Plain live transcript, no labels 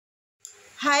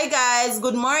Hi guys,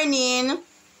 good morning.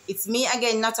 It's me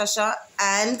again, Natasha,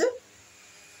 and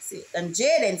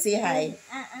Jaden. Say hi.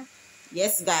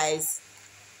 Yes, guys.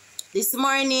 This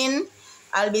morning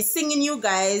I'll be singing you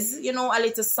guys, a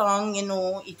little song.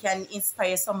 It can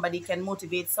inspire somebody, can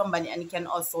motivate somebody, and it can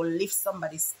also lift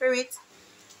somebody's spirit.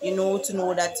 To know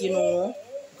that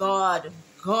God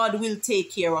will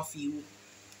take care of you.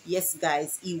 Yes,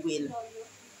 guys, He will.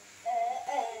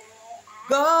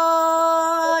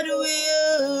 God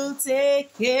will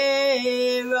take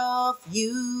care of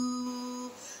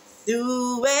you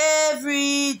through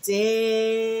every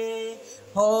day,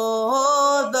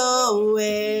 all the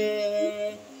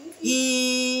way.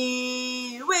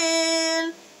 He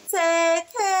will take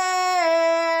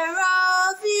care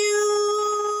of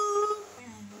you.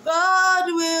 God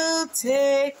will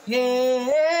take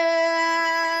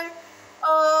care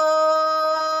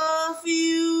of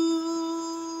you.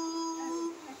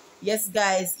 Yes,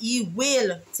 guys, He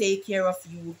will take care of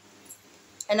you.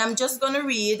 And I'm just going to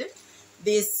read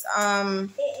this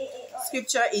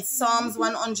scripture. It's Psalms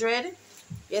 100.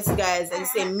 Yes, guys, and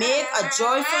say, make a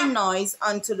joyful noise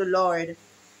unto the Lord,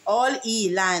 all ye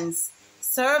lands.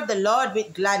 Serve the Lord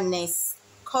with gladness.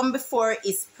 Come before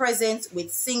His presence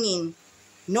with singing.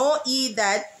 Know ye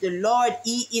that the Lord,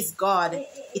 He is God.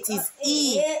 It is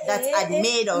He that had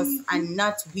made us, and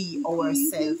not we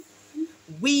ourselves.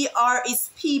 We are His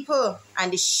people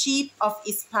and the sheep of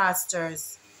His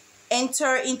pastures.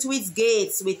 Enter into His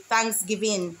gates with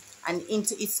thanksgiving and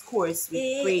into His courts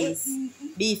with praise.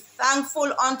 Be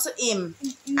thankful unto Him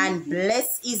and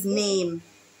bless His name.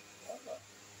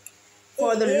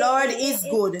 For the Lord is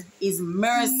good, His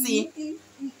mercy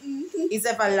is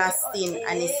everlasting,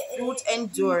 and His fruit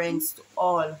endurance to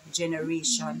all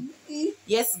generation.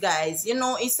 Yes, guys,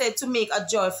 He said to make a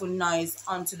joyful noise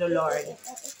unto the Lord.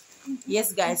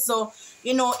 Yes, guys. So,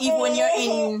 even when you're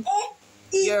in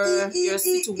your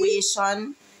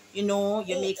situation, you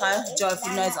make a joyful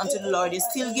noise unto the Lord. You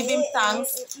still give Him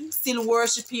thanks, still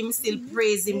worship Him, still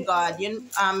praise Him, God.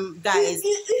 Guys,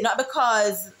 not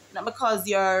because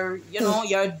you're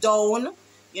you're down,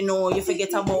 you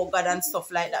forget about God and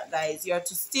stuff like that, guys. You're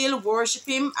to still worship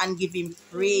Him and give Him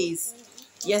praise.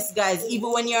 Yes, guys,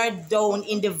 even when you're down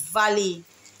in the valley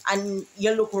and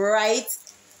you look right,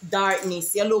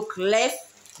 darkness. You look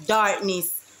left,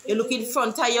 darkness. You look in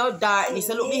front of you, darkness.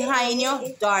 You look behind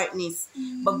you, darkness.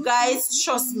 But guys,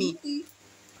 trust me,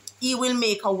 He will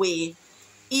make a way.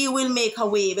 He will make a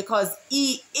way because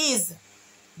He is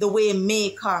the way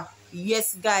maker.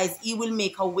 Yes, guys, He will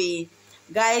make a way.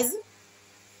 Guys,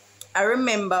 I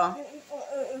remember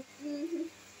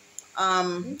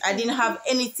I didn't have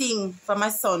anything for my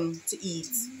son to eat.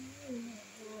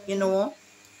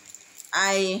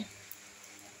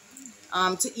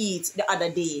 To eat the other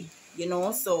day,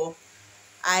 so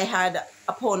I had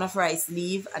a pound of rice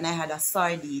leaf and I had a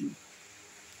sardine.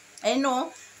 I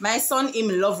know my son, him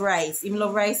love rice. Him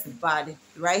love rice bad.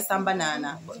 Rice and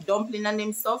banana. But dumpling and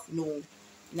them stuff, no. You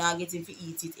not get him to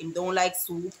eat it. Him don't like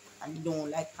soup and he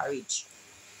don't like porridge.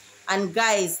 And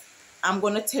guys, I'm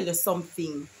going to tell you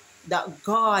something. That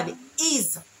God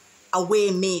is a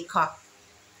way maker.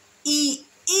 He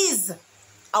is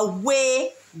a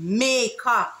way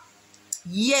maker.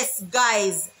 Yes,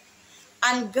 guys.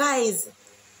 And guys,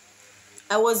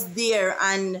 I was there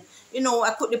and,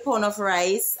 I cook the pound of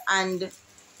rice and,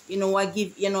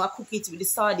 I cook it with the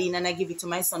sardine and I give it to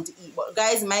my son to eat. But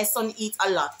guys, my son eats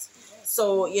a lot.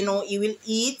 So, he will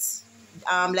eat,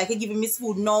 like I give him his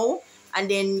food now. And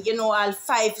then, I'll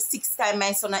 5-6 times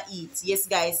my son eat. Yes,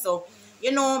 guys. So,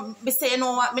 me say,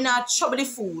 what, me not trouble the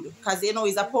food. Because,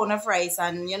 it's a pound of rice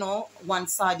and, one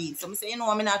sardine. So, me say,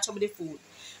 what, me not trouble the food.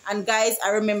 And guys,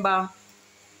 I remember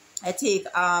I take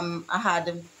I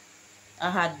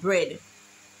had bread,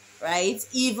 right?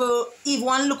 Even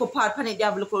one little part on it, they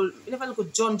have a little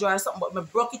ginger or something, but I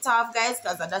broke it off, guys,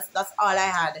 because that's all I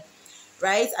had,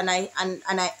 right? And I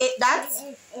ate that,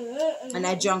 and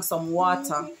I drank some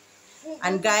water.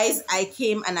 And guys, I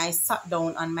came and I sat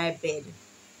down on my bed,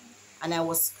 and I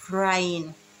was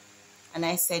crying, and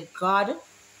I said, God,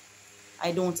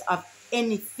 I don't have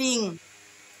anything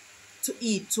to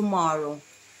eat tomorrow.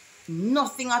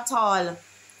 Nothing at all.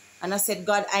 And I said,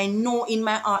 God, I know in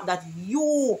my heart that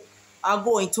you are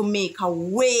going to make a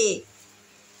way.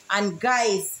 And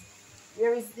guys,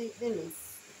 where is the list?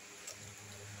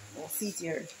 Oh, see it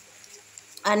here.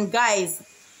 And guys,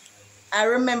 I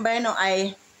remember,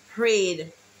 I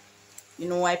prayed.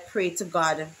 I prayed to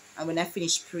God. And when I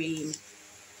finished praying,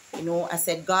 I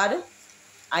said, God,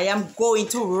 I am going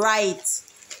to write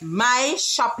my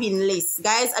shopping list.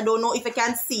 Guys, I don't know if I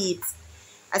can see it.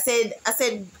 I said,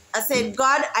 I said,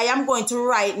 God, I am going to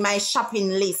write my shopping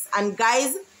list. And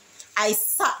guys, I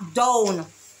sat down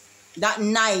that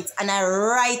night and I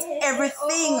write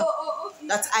everything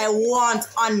that I want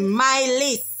on my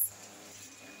list.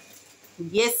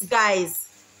 Yes, guys.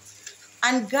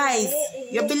 And guys,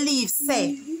 you believe,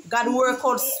 say, God work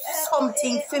out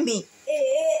something for me.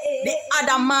 The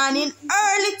other morning,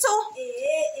 early too,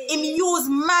 him use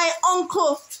my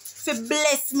uncle to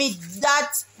bless me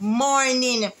that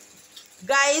morning.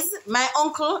 Guys, my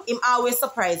uncle, him always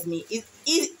surprise me.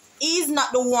 He's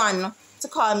not the one to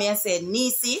call me and say,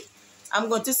 Nisi, I'm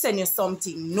going to send you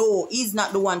something. No, he's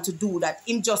not the one to do that.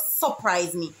 Him just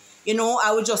surprise me. You know,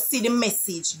 I will just see the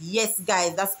message. Yes,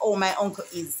 guys, that's all my uncle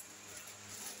is.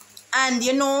 And,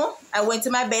 you know, I went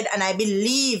to my bed and I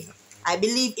believe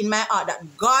in my heart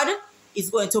that God is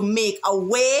going to make a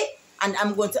way and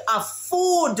I'm going to have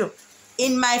food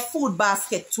in my food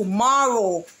basket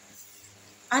tomorrow.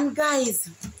 And guys,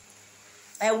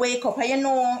 I wake up and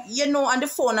you know, on the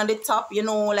phone on the top, you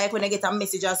know, like when I get a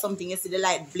message or something, you see the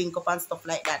light blink up and stuff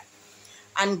like that.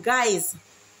 And guys,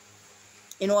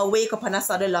 you know, I wake up and I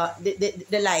saw the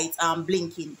light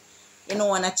blinking. You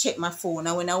know, when I checked my phone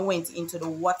and when I went into the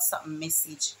WhatsApp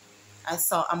message, I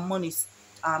saw a money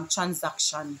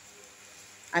transaction.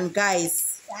 And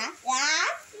guys,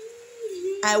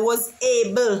 I was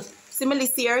able, see my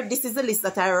list here, this is the list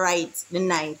that I write the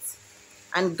night.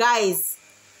 And guys,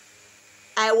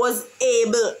 I was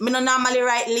able, me don't normally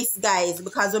write lists, guys,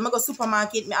 because when I go to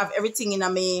supermarket, I have everything in my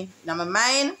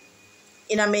mind,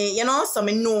 in my, you know, so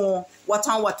I know what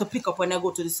and what to pick up when I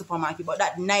go to the supermarket. But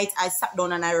that night, I sat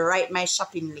down and I write my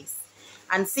shopping list.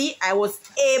 And see, I was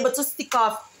able to stick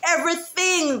off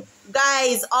everything,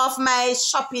 guys, off my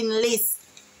shopping list.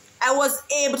 I was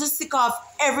able to stick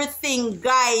off everything,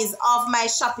 guys, off my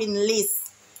shopping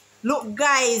list. Look,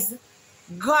 guys,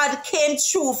 God came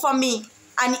through for me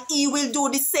and he will do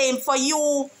the same for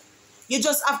you. You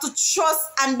just have to trust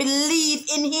and believe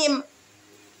in him.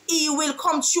 He will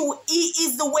come through. He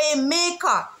is the way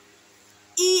maker.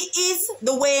 He is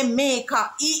the way maker.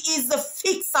 He is the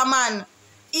fixer, man.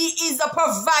 He is a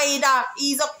provider.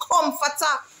 He is a comforter.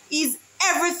 He is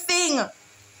everything.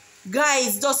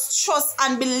 Guys, just trust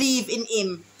and believe in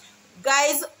him.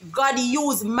 Guys, God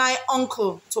used my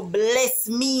uncle to bless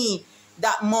me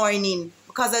that morning.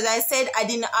 Because as I said,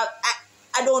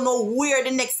 I don't know where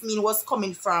the next meal was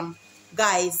coming from,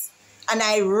 guys. And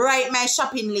I write my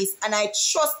shopping list and I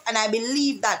trust and I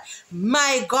believe that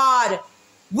my God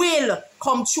will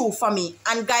come true for me.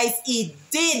 And guys, he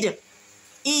did.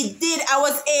 He did. I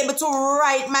was able to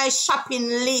write my shopping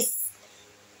list.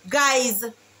 Guys,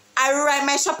 I write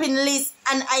my shopping list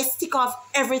and I stick off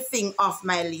everything off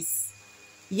my list.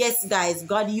 Yes, guys,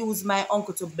 God used my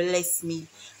uncle to bless me.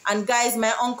 And guys,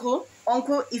 my uncle,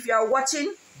 if you are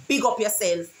watching, big up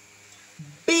yourself.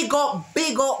 Big up,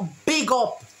 big up, big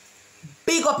up.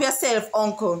 Big up yourself,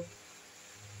 uncle.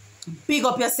 Big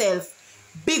up yourself.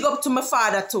 Big up to my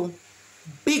father too.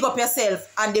 Big up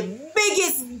yourself. And the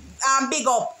biggest big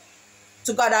up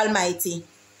to God Almighty.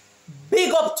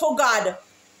 Big up to God.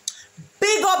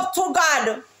 Big up to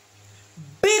God.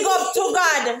 Big up to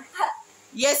God.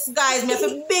 Yes, guys, me have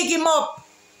to big him up.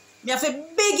 Me have to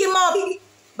big him up.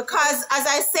 Because as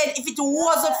I said, if it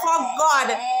wasn't for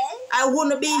God, I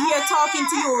wouldn't be here talking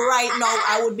to you right now.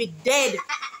 I would be dead.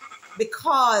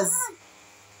 Because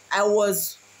I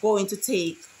was going to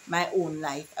take my own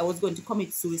life. I was going to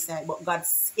commit suicide, but God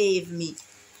saved me.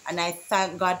 And I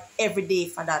thank God every day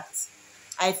for that.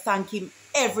 I thank him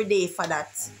every day for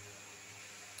that.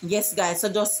 Yes, guys, so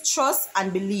just trust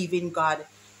and believe in God.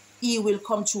 He will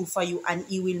come true for you and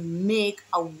he will make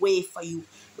a way for you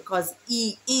because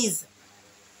he is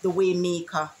the way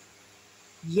maker.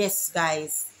 Yes,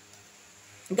 guys.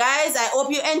 Guys, I hope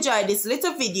you enjoyed this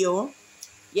little video.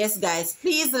 Yes, guys,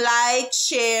 please like,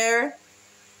 share,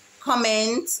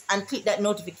 comment, and click that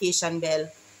notification bell.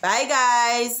 Bye,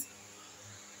 guys.